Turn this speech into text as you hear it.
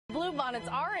Bluebonnets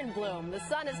are in bloom. The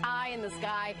sun is high in the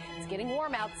sky. It's getting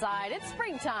warm outside. It's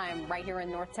springtime right here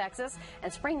in North Texas.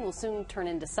 And spring will soon turn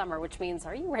into summer, which means,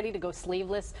 are you ready to go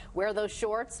sleeveless, wear those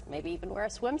shorts, maybe even wear a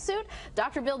swimsuit?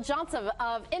 Dr. Bill Johnson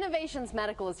of Innovations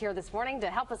Medical is here this morning to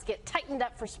help us get tightened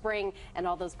up for spring and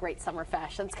all those great summer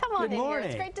fashions. Come on in here.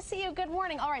 It's great to see you. Good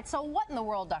morning. All right, so what in the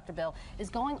world, Dr. Bill, is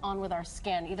going on with our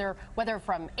skin, either whether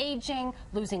from aging,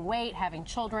 losing weight, having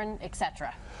children,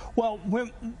 etc.? Well, we're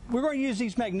going to use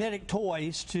these magnetic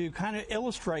toys to kind of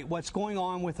illustrate what's going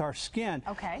on with our skin.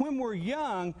 Okay. When we're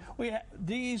young,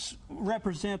 these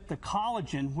represent the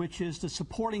collagen, which is the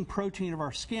supporting protein of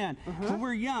our skin. When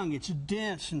we're young, it's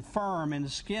dense and firm, and the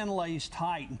skin lays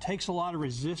tight and takes a lot of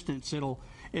resistance. It'll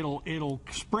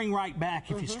spring right back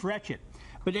if you stretch it.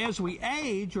 But as we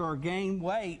age or gain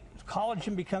weight,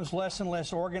 collagen becomes less and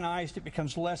less organized. It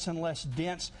becomes less and less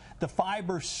dense. The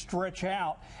fibers stretch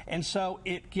out, and so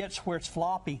it gets where it's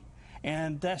floppy.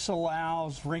 And this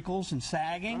allows wrinkles and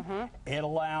sagging. It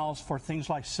allows for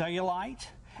things like cellulite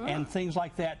and things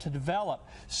like that to develop.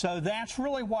 So that's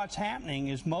really what's happening,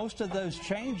 is most of those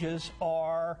changes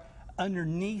are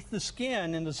underneath the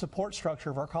skin in the support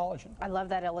structure of our collagen. I love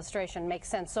that illustration. Makes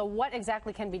sense. So what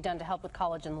exactly can be done to help with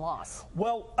collagen loss?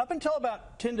 Well, up until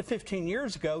about 10 to 15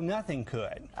 years ago, nothing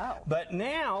could. Oh. But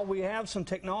now we have some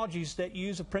technologies that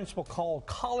use a principle called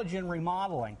collagen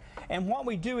remodeling. And what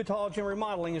we do with collagen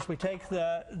remodeling is we take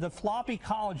the floppy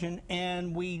collagen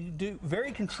and we do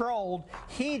very controlled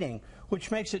heating, which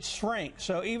makes it shrink.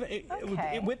 So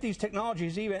even with these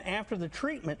technologies, even after the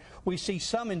treatment, we see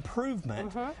some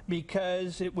improvement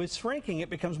because with shrinking, it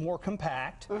becomes more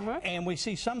compact, and we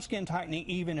see some skin tightening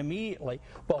even immediately.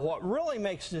 But what really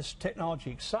makes this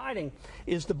technology exciting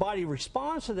is the body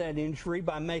responds to that injury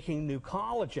by making new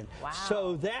collagen. Wow.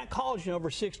 So that collagen over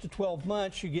 6 to 12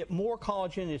 months, you get more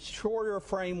collagen, it's shorter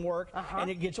framework, and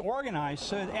it gets organized.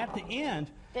 So at the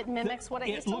end, it mimics what it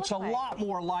used to look looks like. a lot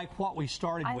more like what we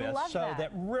started with. I love so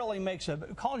that really makes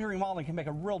collagen remodeling can make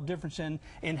a real difference in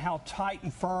how tight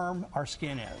and firm our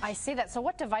skin is. I see that. So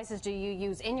what devices do you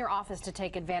use in your office to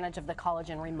take advantage of the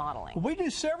collagen remodeling? We do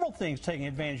several things taking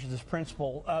advantage of this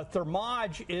principle.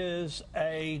 Thermage is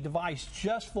a device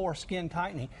just for skin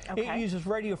tightening. It uses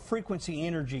radio frequency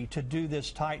energy to do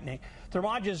this tightening.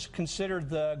 Thermage is considered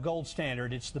the gold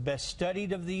standard. It's the best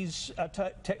studied of these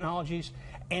technologies,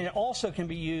 and it also can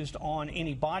be used on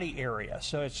any body area.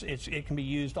 So it can be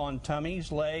used on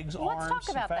tummies, legs, arms, Let's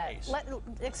talk about and face. that.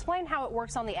 Explain how it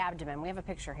works on the abdomen. We have a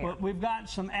picture here. Well, we've got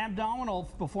some abdominal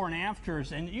before and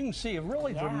afters, and you can see a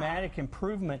really dramatic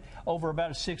improvement over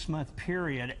about a 6-month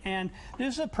period. And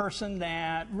this is a person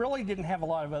that really didn't have a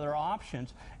lot of other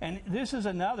options. And this is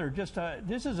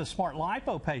this is a smart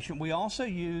lipo patient. We also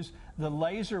use the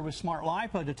laser with smart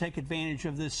lipo to take advantage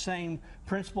of this same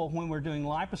principle when we're doing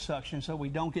liposuction, so we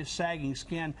don't get sagging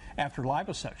skin after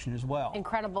liposuction as well.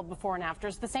 Incredible before and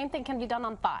afters. The same thing can be done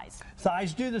on thighs.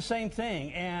 Thighs do the same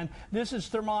thing, and this is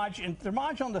Thermage, and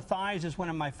Thermage on the thighs is one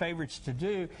of my favorites to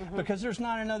do because there's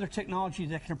not another technology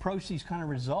that can approach these kind of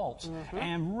results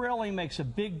and really makes a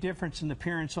big difference in the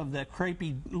appearance of the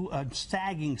crepey,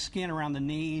 sagging skin around the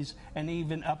knees and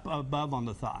even up above on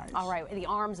the thighs. All right, the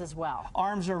arms as well.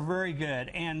 Arms are very good,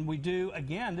 and we do,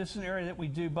 again, this is an area that we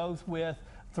do both with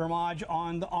Thermage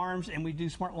on the arms, and we do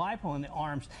smart lipo on the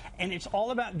arms, and it's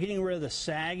all about getting rid of the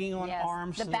sagging on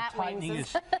arms. The bat tightening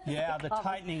wings. the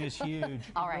tightening is huge.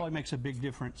 It really makes a big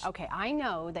difference. Okay, I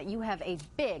know that you have a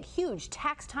big, huge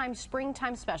tax time,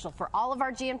 springtime special for all of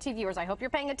our GMT viewers. I hope you're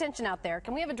paying attention out there.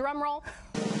 Can we have a drum roll?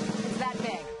 It's that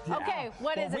big. Yeah. Okay,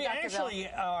 what is it, Dr. We actually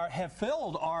have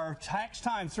filled our tax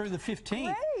time through the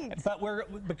 15th. Great. But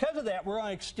because of that, we're going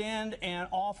to extend and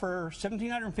offer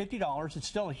 $1,750. It's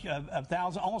still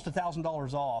almost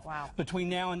 $1,000 off between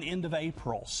now and the end of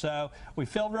April. So we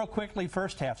filled real quickly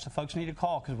first half, so folks need to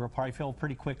call because we'll probably fill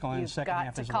pretty quick on the second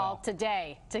half as well. You've got to call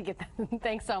today to get that.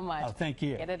 Thanks so much. Oh, thank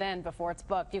you. Get it in before it's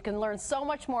booked. You can learn so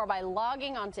much more by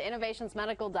logging on to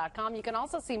innovationsmedical.com. You can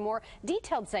also see more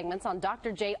detailed segments on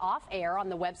Dr. J Off Air on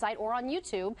the website or on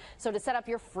YouTube. So to set up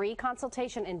your free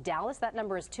consultation in Dallas, that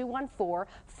number is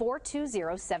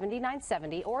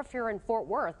 214-420-7970. Or if you're in Fort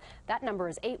Worth, that number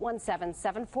is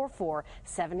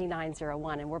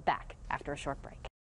 817-744-7901. And we're back after a short break.